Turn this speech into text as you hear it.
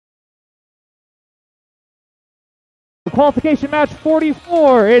The qualification match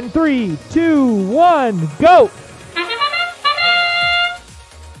 44 in 3, 2, 1, go!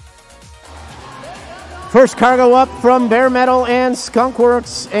 First cargo up from Bare Metal and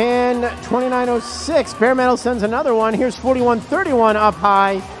Skunkworks and 2906. Bare Metal sends another one. Here's 4131 up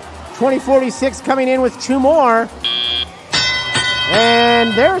high. 2046 coming in with two more.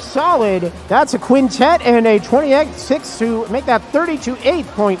 And they're solid. That's a quintet and a 28-6 to make that 32-8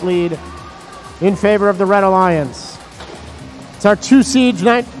 point lead in favor of the Red Alliance. It's our 2-seed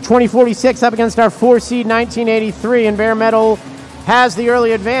 2046 up against our 4-seed 1983, and Bare Metal has the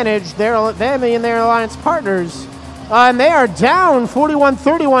early advantage. Them and their alliance partners. And they are down.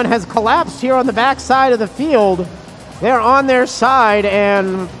 4131 has collapsed here on the back side of the field. They're on their side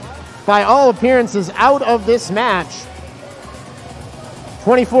and by all appearances out of this match.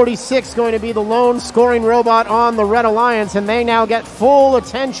 2046 going to be the lone scoring robot on the Red Alliance, and they now get full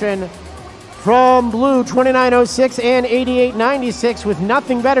attention from Blue 2906 and 8896 with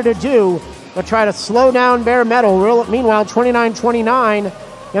nothing better to do but try to slow down Bare Metal. Meanwhile, 2929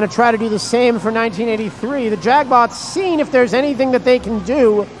 going to try to do the same for 1983. The Jagbot's seeing if there's anything that they can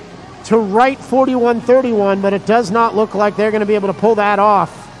do to right 4131, but it does not look like they're going to be able to pull that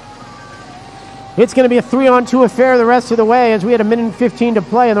off. It's going to be a 3-on-2 affair the rest of the way as we had 1:15 to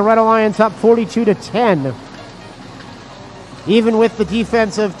play and the Red Alliance up 42-10. Even with the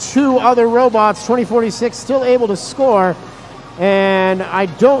defense of two other robots, 2046 still able to score. And I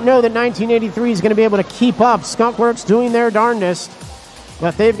don't know that 1983 is going to be able to keep up. Skunkworks doing their darndest,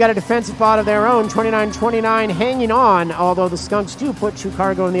 but they've got a defensive bot of their own. 2929 hanging on, although the Skunks do put two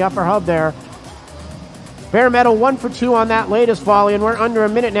cargo in the upper hub there. Bare Metal 1 for 2 on that latest volley, and we're under a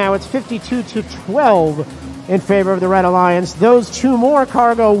minute now. It's 52-12 in favor of the Red Alliance. Those two more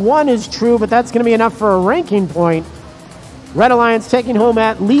cargo, one is true, but that's going to be enough for a ranking point. Red Alliance taking home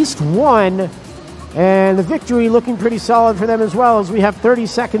at least one, and the victory looking pretty solid for them as well, as we have 30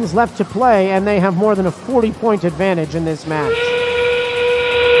 seconds left to play, and they have more than a 40-point advantage in this match.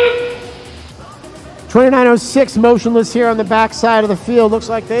 2906 motionless here on the back side of the field. Looks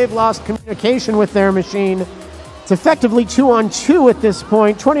like they've lost communication with their machine. It's effectively 2-on-2 at this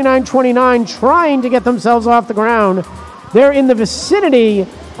point. 2929 trying to get themselves off the ground. They're in the vicinity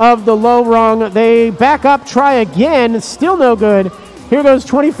of the low rung. They back up, try again. Still no good. Here goes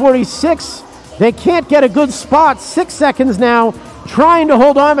 2046. They can't get a good spot. 6 seconds now. Trying to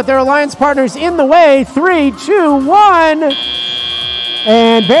hold on, but their alliance partners in the way. 3, 2, 1.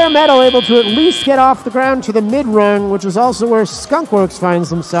 And Bare Metal able to at least get off the ground to the mid-rung, which is also where Skunkworks finds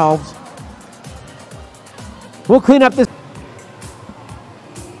themselves. We'll clean up this.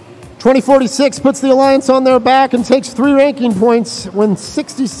 2046 puts the alliance on their back and takes 3 ranking points, wins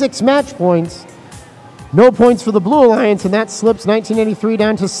 66 match points. No points for the Blue Alliance, and that slips 1983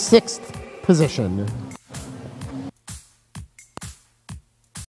 down to 6th position.